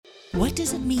What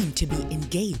does it mean to be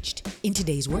engaged in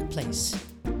today's workplace?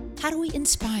 How do we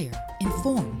inspire,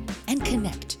 inform, and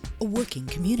connect a working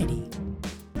community?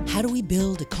 How do we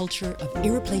build a culture of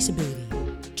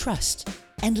irreplaceability, trust,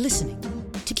 and listening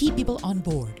to keep people on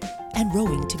board and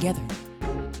rowing together?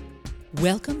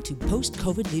 Welcome to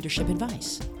Post-COVID Leadership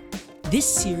Advice. This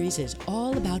series is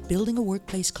all about building a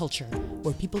workplace culture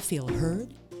where people feel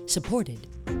heard, supported,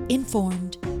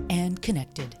 informed, and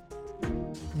connected.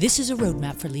 This is a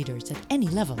roadmap for leaders at any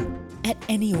level, at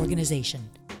any organization.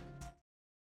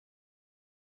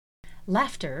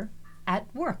 Laughter at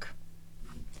work.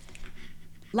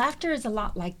 Laughter is a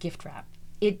lot like gift wrap.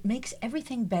 It makes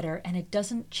everything better and it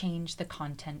doesn't change the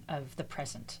content of the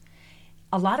present.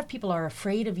 A lot of people are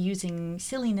afraid of using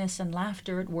silliness and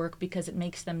laughter at work because it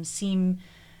makes them seem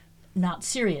not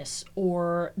serious,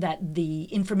 or that the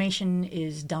information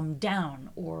is dumbed down,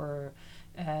 or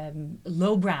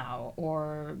lowbrow,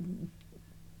 or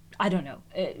I don't know,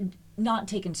 not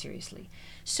taken seriously.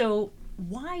 So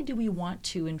why do we want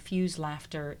to infuse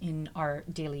laughter in our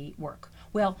daily work?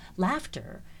 Well,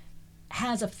 laughter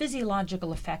has a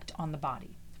physiological effect on the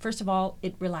body. First of all,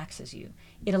 it relaxes you.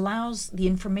 It allows the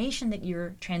information that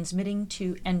you're transmitting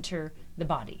to enter the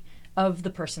body of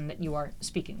the person that you are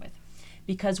speaking with.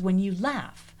 Because when you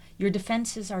laugh, your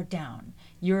defenses are down,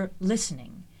 you're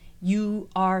listening, you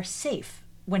are safe.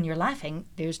 When you're laughing,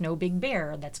 there's no big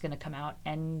bear that's going to come out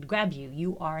and grab you.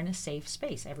 You are in a safe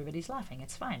space. Everybody's laughing.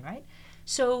 It's fine, right?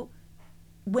 So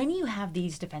when you have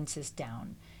these defenses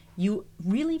down, you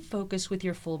really focus with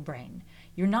your full brain.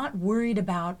 You're not worried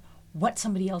about what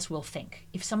somebody else will think.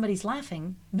 If somebody's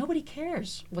laughing, nobody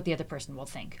cares what the other person will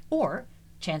think. Or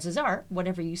chances are,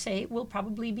 whatever you say will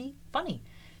probably be funny.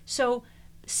 So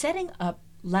setting up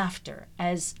laughter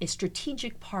as a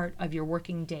strategic part of your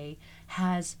working day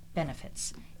has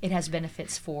benefits. It has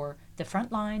benefits for the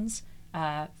front lines,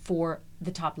 for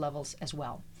the top levels as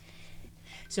well.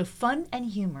 So fun and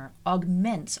humor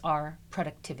augments our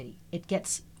productivity. It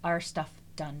gets our stuff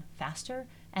done faster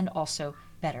and also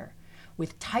better.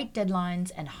 With tight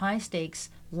deadlines and high stakes,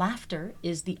 laughter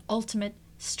is the ultimate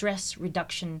stress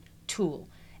reduction tool,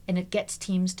 and it gets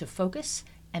teams to focus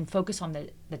on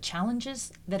the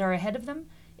challenges that are ahead of them.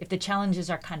 If the challenges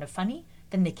are kind of funny,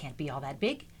 then they can't be all that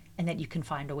big, and that you can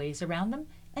find a ways around them,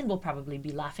 and we'll probably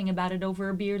be laughing about it over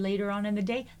a beer later on in the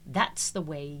day. That's the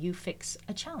way you fix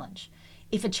a challenge.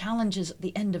 If a challenge is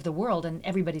the end of the world and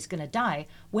everybody's going to die,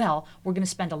 well, we're going to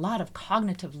spend a lot of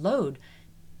cognitive load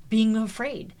being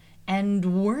afraid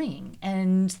and worrying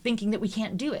and thinking that we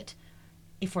can't do it.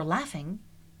 If we're laughing,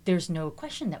 there's no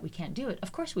question that we can't do it.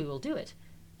 Of course we will do it.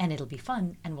 And it'll be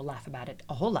fun, and we'll laugh about it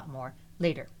a whole lot more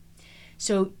later.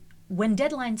 So when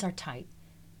deadlines are tight,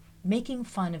 making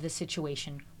fun of the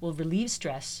situation will relieve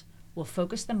stress, will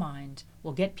focus the mind,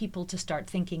 will get people to start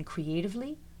thinking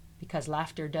creatively, because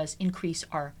laughter does increase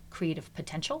our creative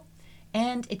potential,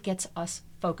 and it gets us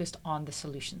focused on the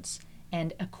solutions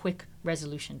and a quick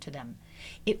resolution to them.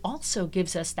 It also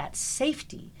gives us that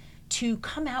safety to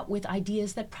come out with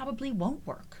ideas that probably won't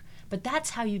work. But that's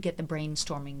how you get the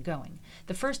brainstorming going.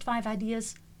 The first 5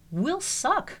 ideas will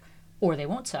suck, or they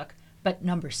won't suck, but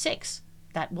number 6,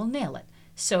 that will nail it.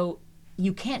 So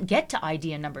you can't get to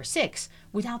idea number 6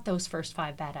 without those first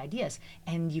 5 bad ideas.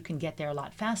 And you can get there a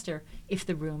lot faster if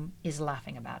the room is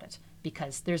laughing about it,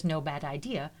 because there's no bad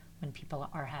idea when people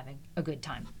are having a good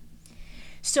time.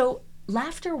 So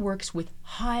laughter works with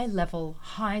high-level,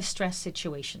 high-stress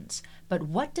situations, but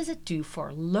what does it do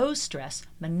for low-stress,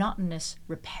 monotonous,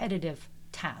 repetitive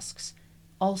tasks?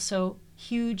 Also,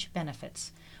 huge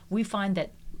benefits. We find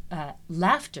that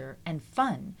laughter and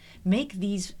fun make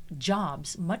these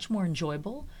jobs much more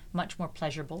enjoyable, much more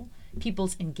pleasurable.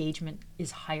 People's engagement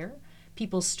is higher.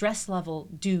 People's stress level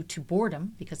due to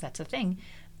boredom, because that's a thing,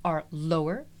 are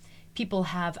lower. People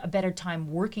have a better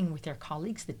time working with their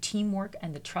colleagues. The teamwork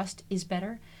and the trust is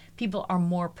better. People are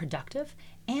more productive,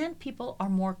 and people are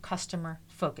more customer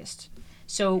focused.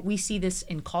 So we see this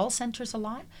in call centers a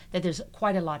lot, that there's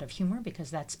quite a lot of humor because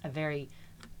that's a very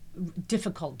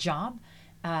difficult job.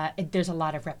 There's a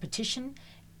lot of repetition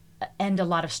and a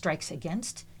lot of strikes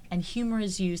against, and humor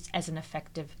is used as an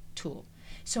effective tool.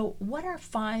 So what are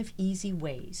 5 easy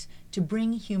ways to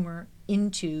bring humor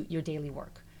into your daily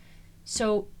work?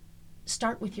 So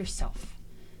start with yourself.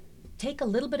 Take a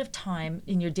little bit of time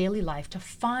in your daily life to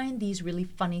find these really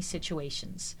funny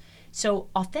situations. So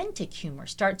authentic humor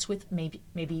starts with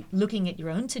maybe looking at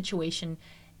your own situation,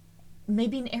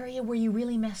 maybe an area where you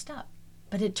really messed up,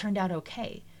 but it turned out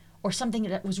okay. Or something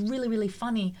that was really, really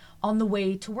funny on the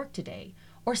way to work today.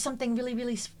 Or something really,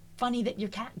 really funny that your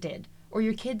cat did, or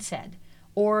your kid said,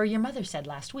 or your mother said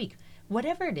last week.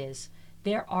 Whatever it is,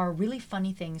 there are really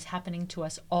funny things happening to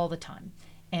us all the time.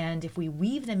 And if we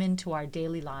weave them into our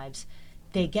daily lives,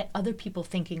 they get other people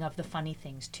thinking of the funny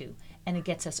things too. And it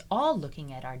gets us all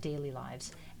looking at our daily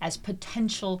lives as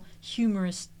potential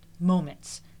humorous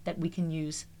moments that we can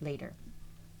use later.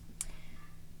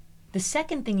 The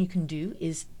second thing you can do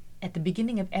is at the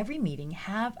beginning of every meeting,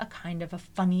 have a kind of a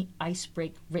funny ice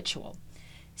break ritual.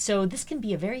 So this can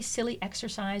be a very silly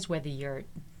exercise, whether you're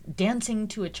dancing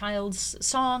to a child's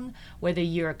song, whether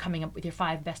you're coming up with your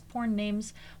 5 best porn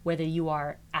names, whether you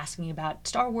are asking about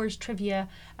Star Wars trivia,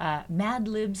 Mad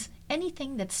Libs,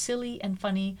 anything that's silly and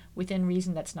funny within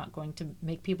reason that's not going to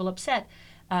make people upset,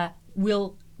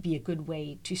 will be a good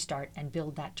way to start and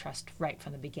build that trust right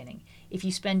from the beginning. If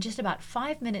you spend just about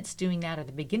 5 minutes doing that at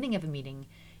the beginning of a meeting,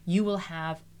 you will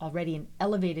have already an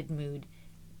elevated mood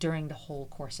during the whole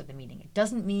course of the meeting. It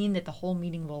doesn't mean that the whole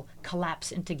meeting will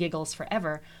collapse into giggles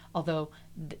forever, although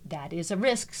that is a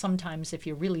risk sometimes if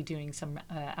you're really doing some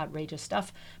outrageous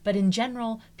stuff. But in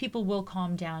general, people will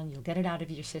calm down, you'll get it out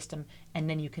of your system, and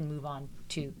then you can move on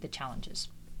to the challenges.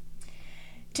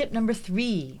 Tip number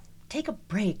 3, take a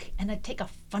break, and take a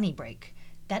funny break.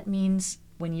 That means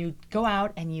when you go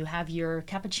out and you have your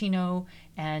cappuccino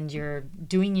and you're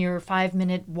doing your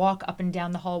 5-minute walk up and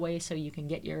down the hallway so you can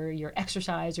get your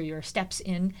exercise or your steps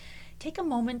in, take a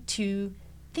moment to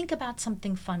think about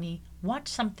something funny, watch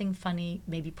something funny,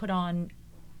 maybe put on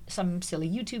some silly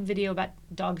YouTube video about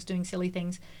dogs doing silly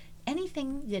things,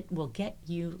 anything that will get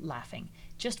you laughing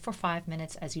just for 5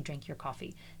 minutes as you drink your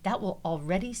coffee. That will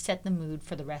already set the mood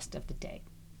for the rest of the day.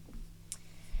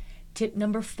 Tip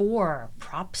number 4,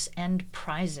 props and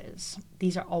prizes.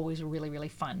 These are always really, really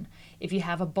fun. If you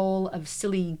have a bowl of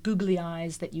silly googly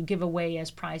eyes that you give away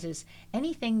as prizes,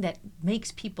 anything that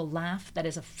makes people laugh, that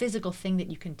is a physical thing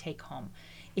that you can take home.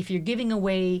 If you're giving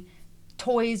away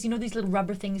toys, these little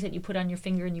rubber things that you put on your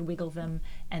finger and you wiggle them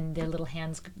and their little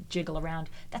hands jiggle around,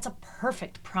 that's a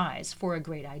perfect prize for a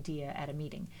great idea at a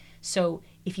meeting. So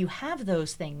if you have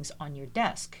those things on your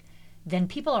desk, then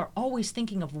people are always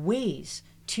thinking of ways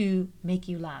to make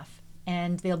you laugh,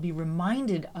 and they'll be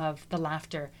reminded of the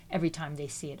laughter every time they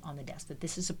see it on the desk, that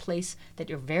this is a place that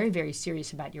you're very, very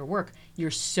serious about your work.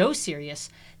 You're so serious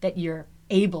that you're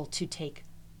able to take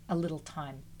a little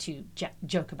time to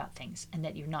joke about things, and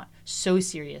that you're not so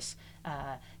serious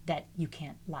that you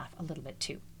can't laugh a little bit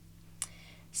too.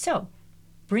 So,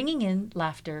 bringing in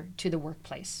laughter to the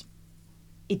workplace.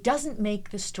 It doesn't make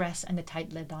the stress and the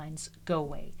tight deadlines go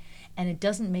away. And it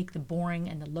doesn't make the boring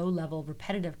and the low-level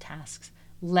repetitive tasks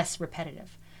less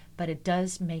repetitive, but it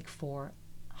does make for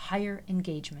higher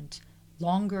engagement,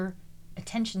 longer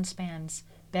attention spans,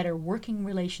 better working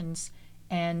relations,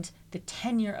 and the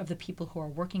tenure of the people who are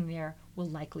working there will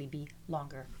likely be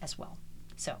longer as well.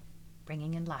 So,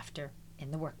 bringing in laughter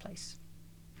in the workplace.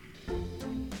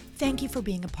 Thank you for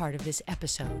being a part of this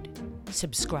episode.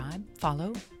 Subscribe,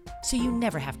 follow, so you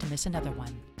never have to miss another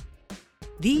one.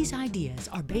 These ideas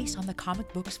are based on the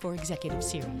Comic Books for Executive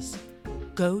series.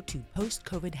 Go to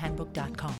postcovidhandbook.com